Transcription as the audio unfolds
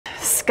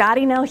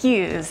Scottie Nell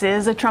Hughes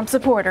is a Trump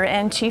supporter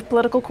and chief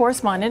political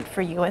correspondent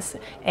for USA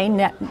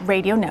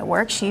Radio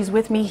Network. She's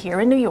with me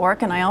here in New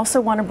York, and I also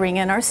want to bring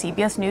in our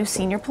CBS News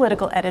senior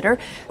political editor,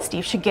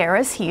 Steve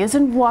Chaggaris. He is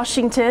in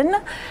Washington.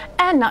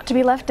 And not to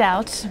be left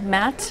out,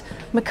 Matt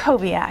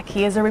Mackowiak.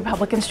 He is a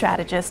Republican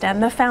strategist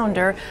and the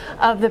founder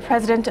of the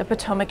President of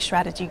Potomac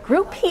Strategy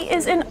Group. He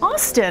is in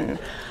Austin.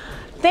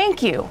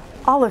 Thank you,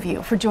 all of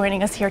you, for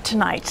joining us here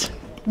tonight.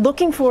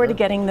 Looking forward to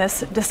getting this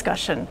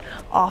discussion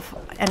off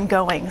and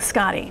going.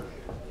 Scottie,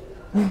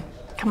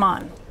 come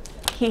on.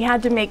 He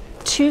had to make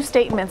two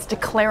statements to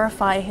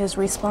clarify his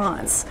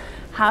response.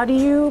 How do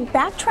you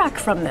backtrack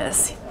from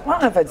this? Well,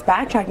 I don't know if it's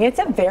backtracking. It's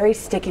a very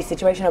sticky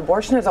situation.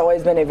 Abortion has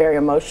always been a very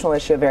emotional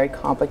issue, a very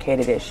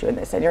complicated issue in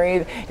this. And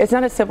it's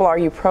not as simple, are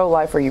you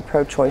pro-life or are you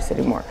pro-choice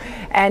anymore?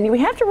 And we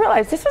have to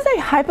realize this was a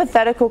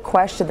hypothetical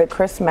question that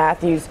Chris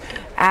Matthews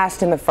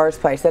asked in the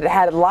first place, that it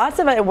had lots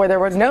of it where there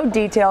was no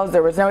details,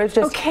 it was just...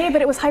 Okay,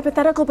 but it was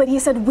hypothetical, but he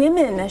said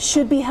women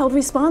should be held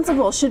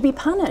responsible, should be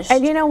punished.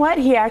 And you know what?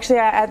 He actually,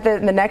 at the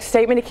next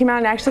statement, he came out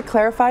and actually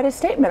clarified his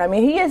statement. I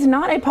mean, he is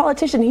not a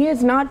politician. He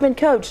has not been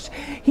coached.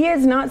 He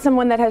is not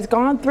someone that has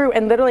gone through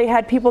and literally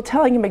had people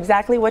telling him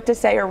exactly what to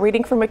say or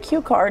reading from a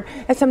cue card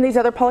as some of these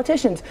other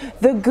politicians.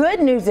 The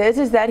good news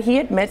is that he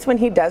admits when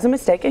he does a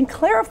mistake and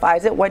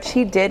clarifies it, which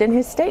he did in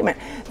his statement.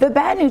 The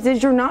bad news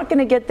is you're not going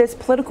to get this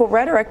political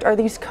rhetoric or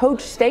these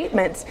coach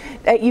statements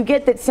that you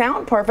get that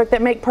sound perfect,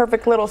 that make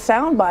perfect little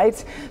sound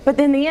bites, but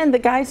in the end the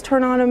guys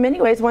turn on them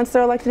anyways once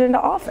they're elected into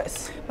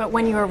office. But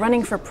when you are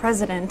running for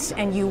president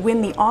and you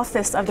win the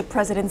office of the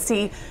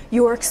presidency,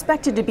 you are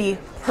expected to be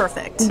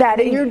perfect.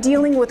 You're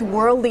dealing with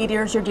world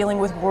leaders, you're dealing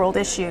with world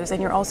issues, and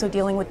you're also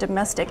dealing with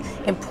domestic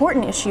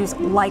important issues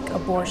like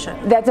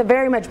abortion. That's a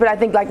very much, but I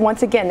think, like,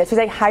 once again, this is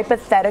a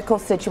hypothetical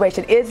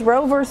situation. Is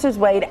Roe versus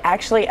Wade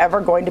actually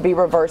ever going to be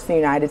reversed in the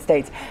United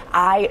States?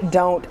 I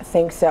don't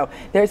think so.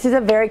 This is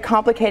a very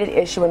complicated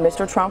issue, and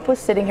Mr. Trump was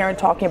sitting here and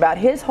talking about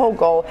his whole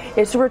goal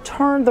is to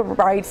return the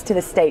rights to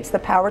the states, the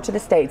power to the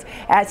states,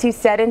 as he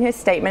said in his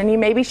statement, and he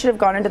maybe should have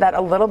gone into that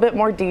a little bit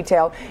more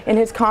detail in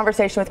his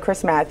conversation with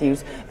Chris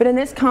Matthews. But in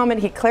this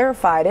comment, he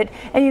clarified it,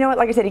 and you know what,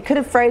 like I said, he could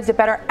have phrased it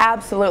better.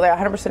 Absolutely, I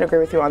 100% agree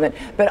with you on that.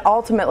 But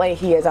ultimately,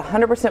 he is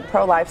 100%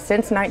 pro-life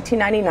since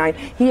 1999.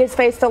 He has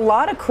faced a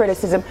lot of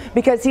criticism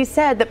because he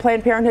said that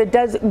Planned Parenthood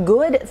does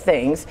good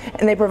things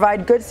and they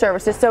provide good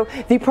services. So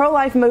the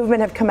pro-life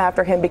movement have come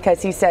after him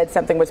because he said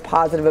something was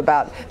positive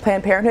about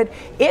Planned Parenthood.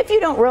 If you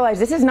don't realize,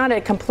 this is not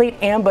a complete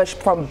ambush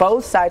from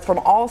both sides, from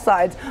all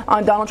sides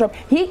on Donald Trump.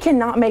 He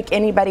cannot make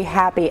anybody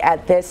happy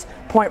at this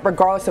point,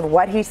 regardless of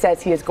what he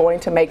says. He is going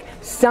to make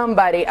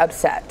somebody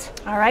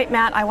upset. All right,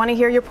 Matt, I want to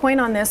hear your point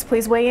on this.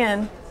 Please weigh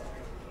in.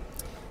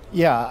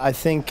 Yeah, I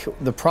think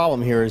the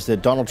problem here is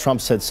that Donald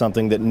Trump said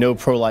something that no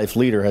pro-life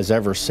leader has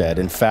ever said.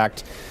 In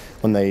fact,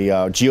 when the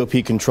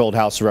GOP-controlled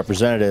House of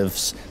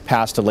Representatives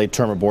passed a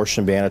late-term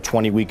abortion ban, a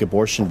 20-week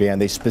abortion ban,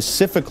 they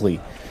specifically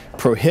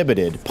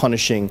prohibited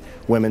punishing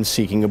women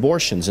seeking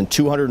abortions, and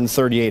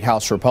 238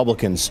 House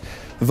Republicans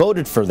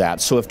voted for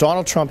that. So if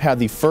Donald Trump had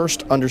the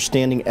first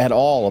understanding at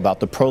all about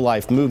the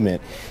pro-life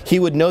movement, he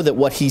would know that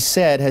what he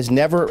said has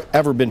never,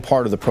 ever been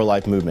part of the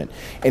pro-life movement.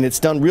 And it's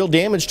done real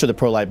damage to the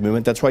pro-life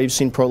movement. That's why you've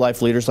seen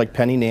pro-life leaders like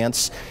Penny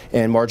Nance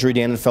and Marjorie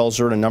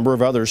Dannenfelser and a number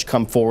of others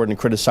come forward and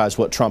criticize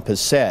what Trump has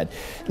said.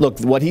 Look,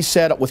 what he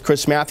said with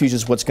Chris Matthews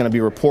is what's going to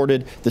be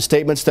reported. The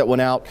statements that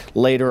went out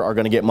later are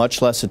going to get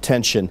much less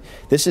attention.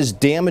 This is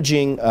damaging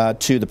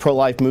to the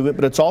pro-life movement,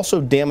 but it's also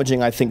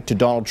damaging, I think, to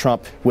Donald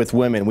Trump with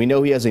women. We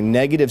know he has a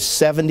negative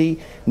 70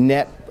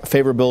 net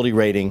favorability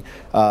rating,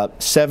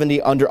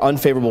 70 under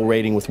unfavorable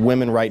rating with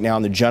women right now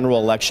in the general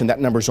election. That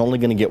number is only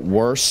going to get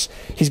worse.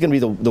 He's going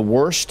to be the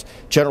worst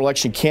general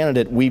election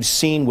candidate we've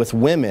seen with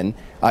women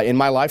in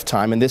my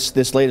lifetime, and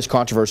this latest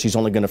controversy is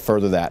only going to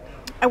further that.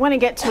 I want to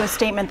get to a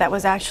statement that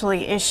was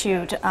actually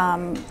issued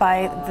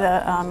by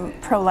the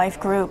pro-life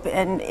group,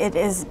 and it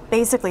is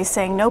basically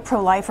saying no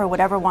pro-lifer would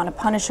ever want to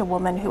punish a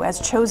woman who has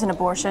chosen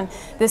abortion.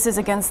 This is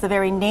against the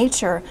very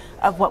nature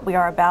of what we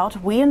are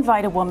about. We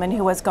invite a woman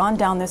who has gone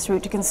down this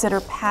route to consider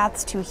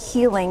paths to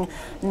healing,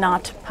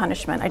 not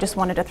punishment. I just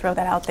wanted to throw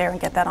that out there and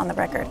get that on the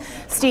record.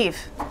 Steve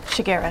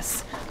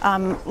Chaggaris,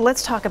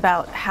 let's talk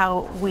about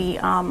how we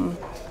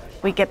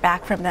get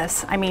back from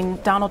this. I mean,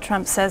 Donald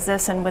Trump says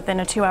this, and within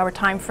a 2-hour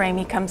time frame,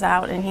 he comes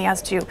out and he has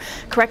to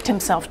correct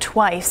himself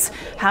twice.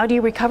 How do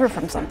you recover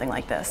from something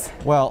like this?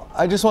 Well,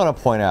 I just want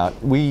to point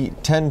out, we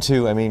tend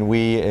to,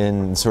 we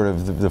in sort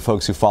of the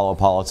folks who follow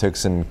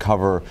politics and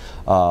cover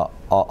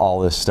all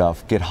this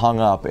stuff, get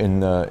hung up in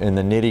the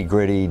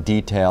nitty-gritty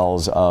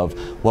details of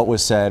what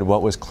was said,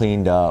 what was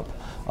cleaned up.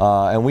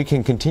 And we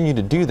can continue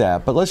to do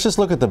that, but let's just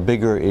look at the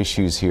bigger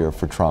issues here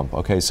for Trump.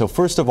 Okay, so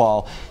first of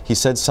all, he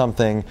said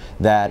something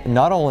that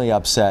not only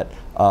upset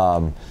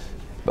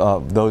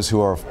those who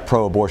are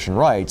pro-abortion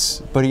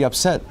rights, but he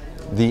upset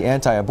the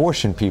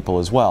anti-abortion people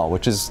as well,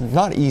 which is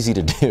not easy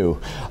to do.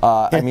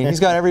 He's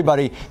got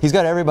everybody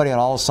on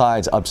all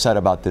sides upset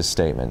about this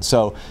statement.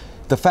 So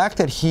the fact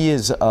that he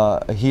is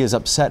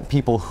upset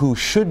people who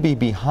should be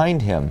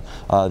behind him,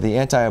 the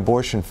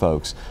anti-abortion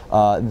folks,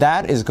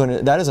 that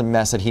is a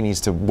mess that he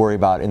needs to worry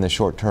about in the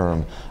short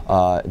term,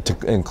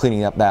 in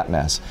cleaning up that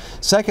mess.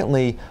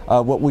 Secondly,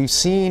 what we've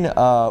seen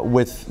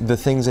with the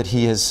things that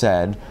he has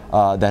said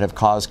that have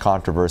caused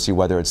controversy,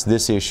 whether it's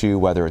this issue,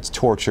 whether it's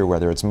torture,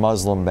 whether it's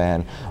Muslim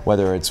ban,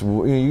 whether it's,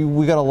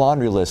 we got a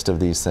laundry list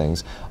of these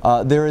things.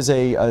 There is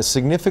a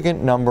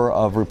significant number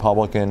of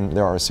Republicans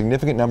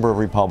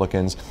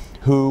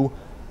who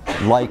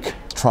like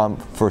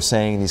Trump for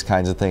saying these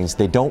kinds of things.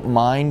 They don't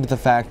mind the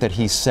fact that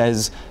he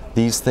says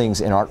these things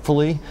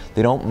inartfully.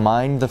 They don't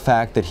mind the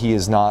fact that he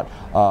is not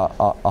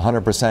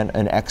 100%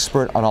 an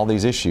expert on all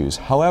these issues.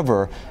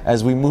 However,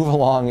 as we move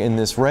along in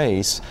this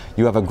race,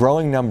 you have a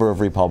growing number of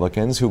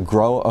Republicans who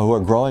are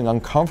growing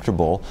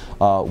uncomfortable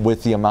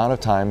with the amount of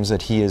times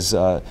that he is,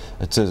 to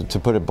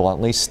put it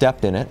bluntly,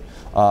 stepped in it.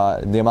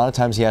 The amount of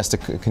times he has to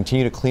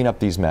continue to clean up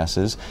these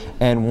messes,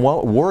 and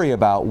worry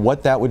about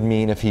what that would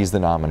mean if he's the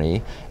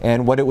nominee,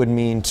 and what it would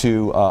mean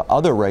to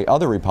other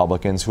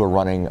Republicans who are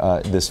running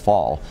this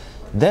fall.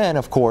 Then,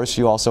 of course,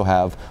 you also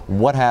have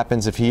what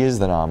happens if he is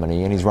the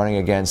nominee and he's running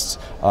against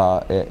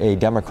a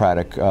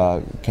Democratic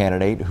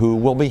candidate who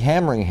will be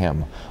hammering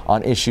him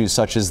on issues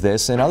such as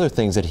this and other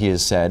things that he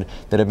has said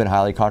that have been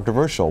highly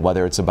controversial,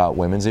 whether it's about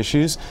women's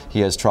issues. He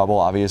has trouble,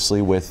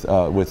 obviously, with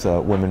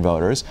women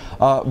voters,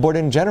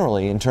 but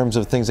generally in terms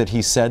of things that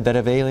he said that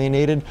have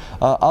alienated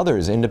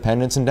others,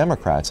 independents and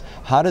Democrats.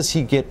 How does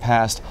he get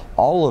past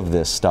all of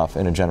this stuff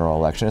in a general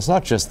election? It's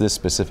not just this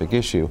specific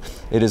issue.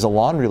 It is a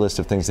laundry list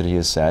of things that he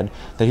has said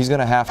that he's going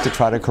to have to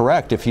try to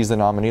correct if he's the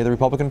nominee of the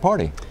Republican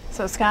Party.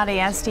 So, Scottie,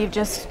 as Steve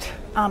just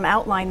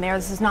outlined there,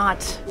 this is not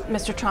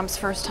Mr. Trump's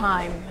first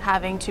time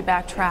having to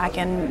backtrack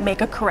and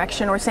make a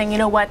correction or saying, you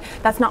know what,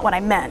 that's not what I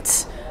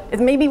meant. It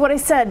may be what I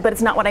said, but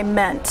it's not what I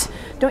meant.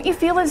 Don't you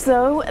feel as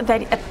though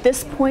that at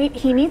this point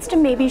he needs to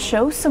maybe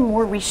show some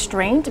more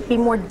restraint, be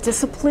more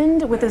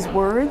disciplined with his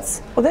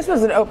words? Well, this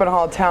was an open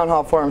hall town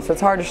hall for him, so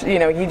it's hard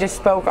to, he just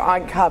spoke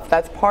on cuff.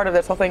 That's part of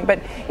this whole thing. But,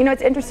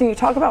 it's interesting. You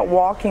talk about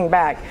walking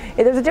back.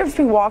 There's a difference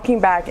between walking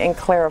back and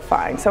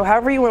clarifying. So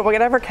however you want,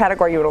 whatever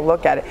category you want to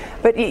look at it.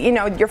 But,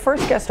 your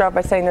first guest started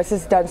off by saying this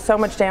has done so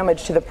much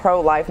damage to the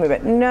pro-life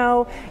movement.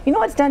 No. You know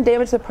what's done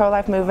damage to the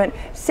pro-life movement?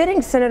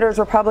 Sitting senators,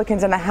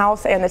 Republicans in the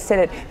House and the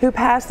Senate who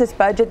passed this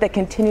budget that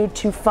continued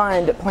to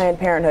fund Planned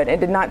Parenthood and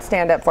did not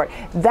stand up for it.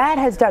 That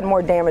has done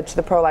more damage to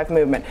the pro-life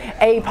movement.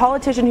 A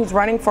politician who's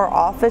running for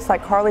office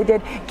like Carly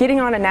did, getting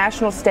on a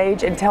national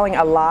stage and telling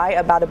a lie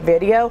about a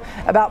video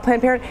about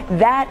Planned Parenthood,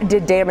 that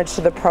did damage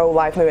to the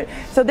pro-life movement.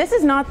 So this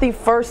is not the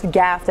first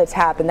gaffe that's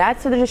happened.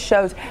 That sort of just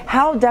shows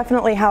how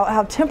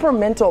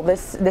temperamental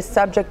this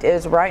subject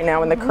is right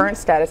now in the current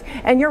status.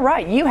 And you're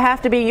right, you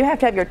have to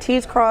have your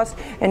T's crossed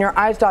and your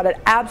I's dotted,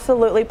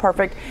 absolutely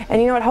perfect.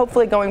 And you know what,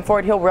 hopefully going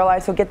forward he'll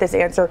realize he'll get this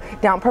answer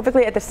down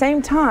perfectly. At the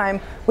same time,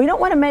 we don't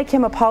want to make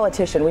him a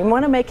politician. We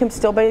want to make him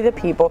still be the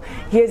people.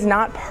 He is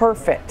not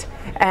perfect.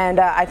 And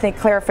I think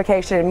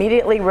clarification,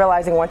 immediately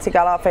realizing once he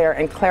got off air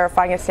and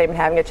clarifying his statement,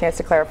 having a chance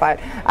to clarify it,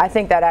 I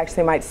think that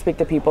actually might speak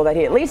to people that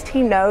at least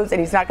he knows, and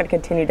he's not going to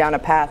continue down a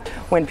path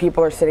when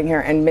people are sitting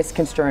here and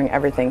misconstruing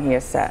everything he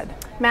has said.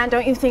 Matt,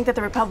 don't you think that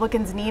the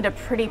Republicans need a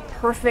pretty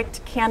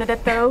perfect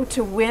candidate, though,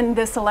 to win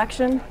this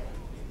election?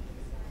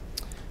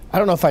 I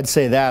don't know if I'd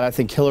say that. I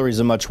think Hillary's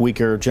a much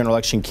weaker general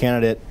election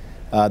candidate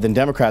than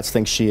Democrats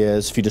think she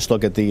is. If you just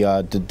look at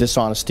the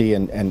dishonesty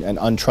and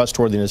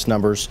untrustworthiness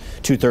numbers,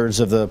 2/3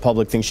 of the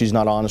public think she's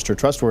not honest or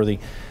trustworthy.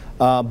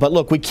 But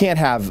look, we can't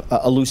have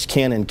a loose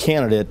cannon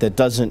candidate that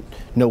doesn't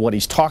know what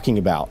he's talking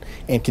about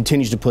and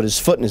continues to put his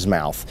foot in his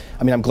mouth.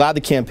 I mean, I'm glad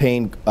the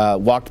campaign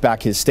walked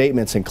back his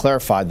statements and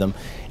clarified them.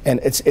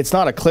 And it's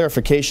not a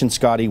clarification,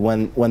 Scottie,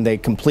 when they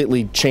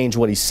completely change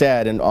what he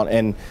said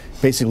and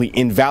basically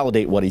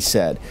invalidate what he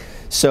said.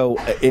 So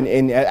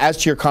as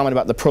to your comment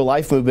about the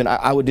pro-life movement,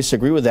 I would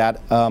disagree with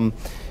that.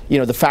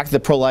 The fact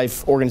that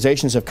pro-life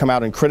organizations have come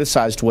out and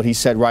criticized what he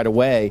said right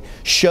away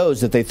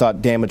shows that they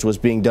thought damage was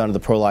being done to the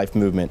pro-life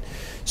movement.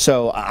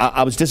 So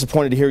I was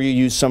disappointed to hear you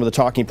use some of the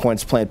talking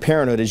points Planned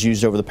Parenthood has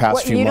used over the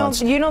past few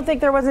months. You don't think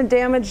there wasn't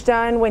damage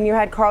done when you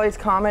had Carly's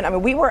comment? I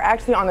mean, we were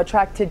actually on the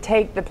track to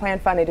take the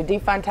planned funding, to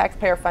defund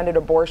taxpayer-funded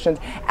abortions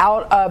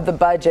out of the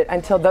budget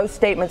until those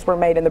statements were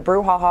made and the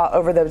brouhaha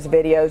over those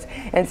videos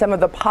and some of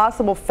the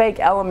possible fake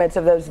elements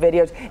of those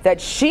videos that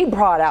she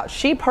brought out,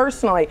 she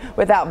personally,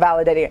 without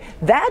validating it.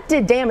 That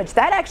did damage.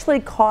 That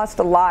actually cost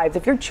lives.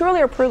 If you're truly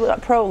a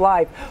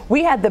pro-life,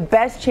 we had the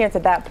best chance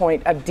at that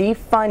point of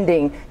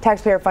defunding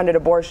taxpayer-funded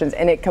abortions,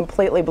 and it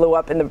completely blew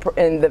up in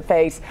the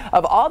face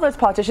of all those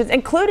politicians,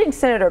 including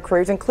Senator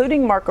Cruz,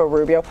 including Marco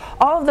Rubio.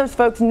 All of those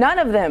folks, none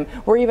of them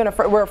were even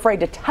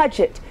afraid to touch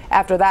it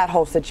after that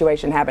whole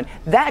situation happened.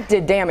 That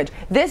did damage.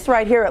 This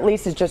right here, at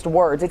least, is just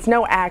words. It's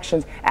no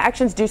actions.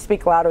 Actions do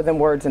speak louder than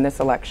words in this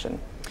election.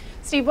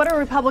 Steve, what are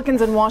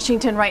Republicans in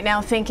Washington right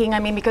now thinking? I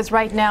mean, because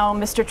right now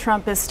Mr.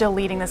 Trump is still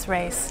leading this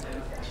race.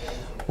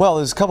 Well,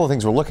 there's a couple of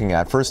things we're looking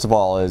at. First of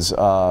all is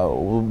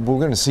we're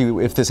going to see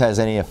if this has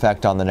any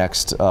effect on the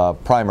next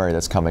primary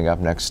that's coming up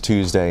next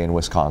Tuesday in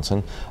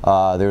Wisconsin.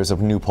 There's a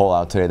new poll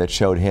out today that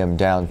showed him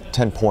down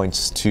 10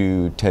 points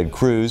to Ted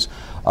Cruz.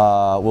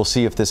 We'll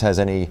see if this has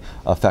any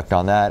effect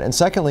on that. And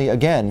secondly,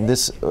 again,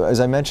 this, as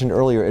I mentioned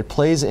earlier, it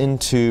plays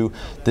into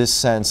this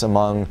sense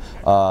among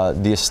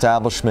the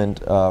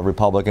establishment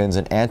Republicans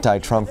and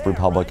anti-Trump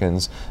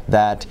Republicans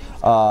that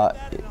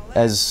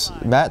as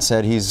Matt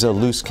said, he's a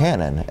loose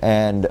cannon.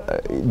 And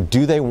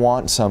do they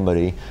want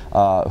somebody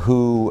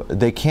who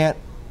they can't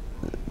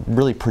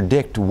really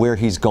predict where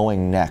he's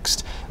going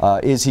next?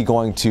 Is he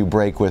going to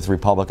break with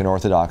Republican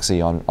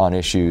orthodoxy on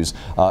issues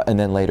and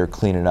then later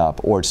clean it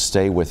up, or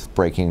stay with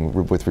breaking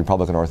with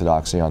Republican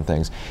orthodoxy on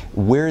things?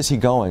 Where is he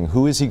going?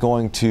 Who is he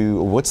going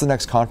to? What's the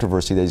next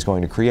controversy that he's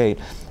going to create?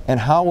 And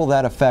how will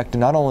that affect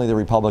not only the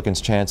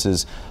Republicans'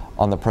 chances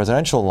on the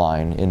presidential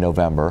line in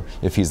November,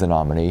 if he's the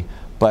nominee,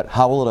 but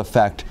how will it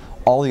affect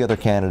all the other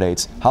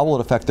candidates? How will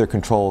it affect their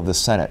control of the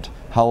Senate?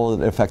 How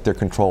will it affect their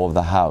control of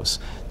the House?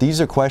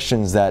 These are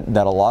questions that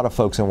a lot of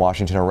folks in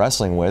Washington are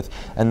wrestling with,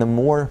 and the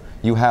more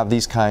you have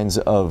these kinds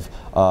of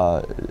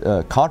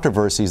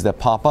controversies that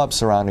pop up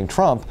surrounding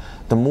Trump,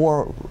 the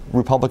more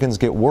Republicans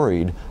get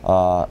worried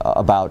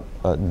about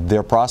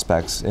their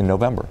prospects in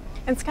November.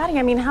 And Scottie,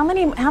 I mean, how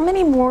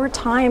many more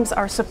times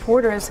are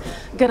supporters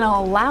going to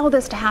allow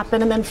this to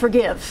happen and then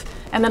forgive,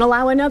 and then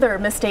allow another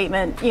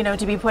misstatement, you know,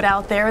 to be put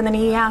out there, and then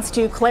he has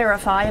to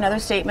clarify another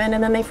statement,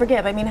 and then they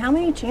forgive? I mean, how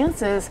many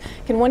chances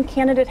can one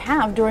candidate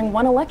have during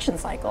one election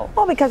cycle?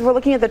 Well, because we're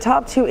looking at the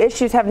top two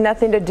issues have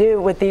nothing to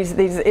do with these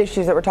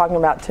issues that we're talking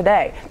about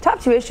today.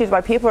 Top two issues why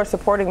people are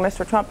supporting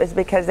Mr. Trump is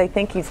because they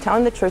think he's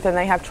telling the truth and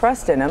they have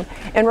trust in him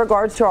in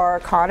regards to our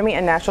economy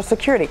and national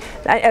security.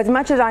 As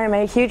much as I am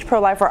a huge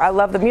pro-lifer, I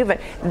love the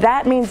movement.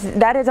 That means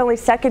that is only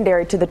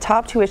secondary to the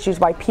top two issues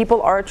why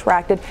people are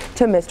attracted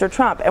to Mr.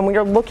 Trump. And when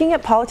you're looking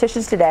at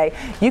politicians today,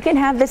 you can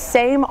have the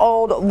same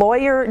old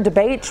lawyer,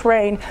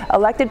 debate-trained,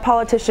 elected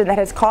politician that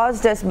has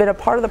caused us, been a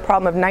part of the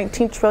problem of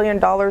 $19 trillion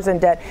in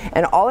debt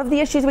and all of the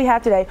issues we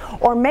have today.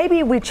 Or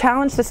maybe we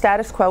challenge the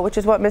status quo, which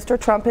is what Mr.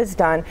 Trump has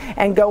done,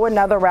 and go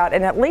another route.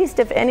 And at least,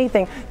 if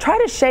anything, try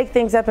to shake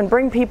things up and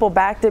bring people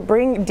back to,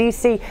 bring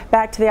D.C.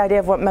 back to the idea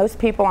of what most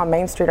people on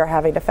Main Street are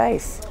having to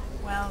face.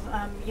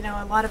 Well, you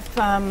know, a lot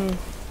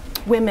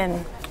of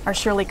women are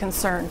surely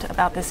concerned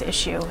about this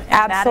issue.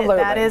 And Absolutely.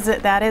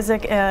 That is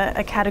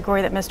a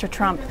category that Mr.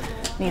 Trump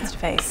needs to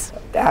face.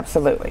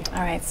 Absolutely.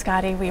 All right,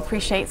 Scottie, we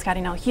appreciate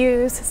Scottie Nell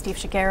Hughes, Steve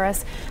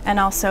Chaggaris, and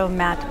also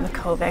Matt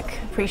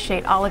Mackowiak.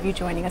 Appreciate all of you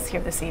joining us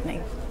here this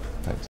evening.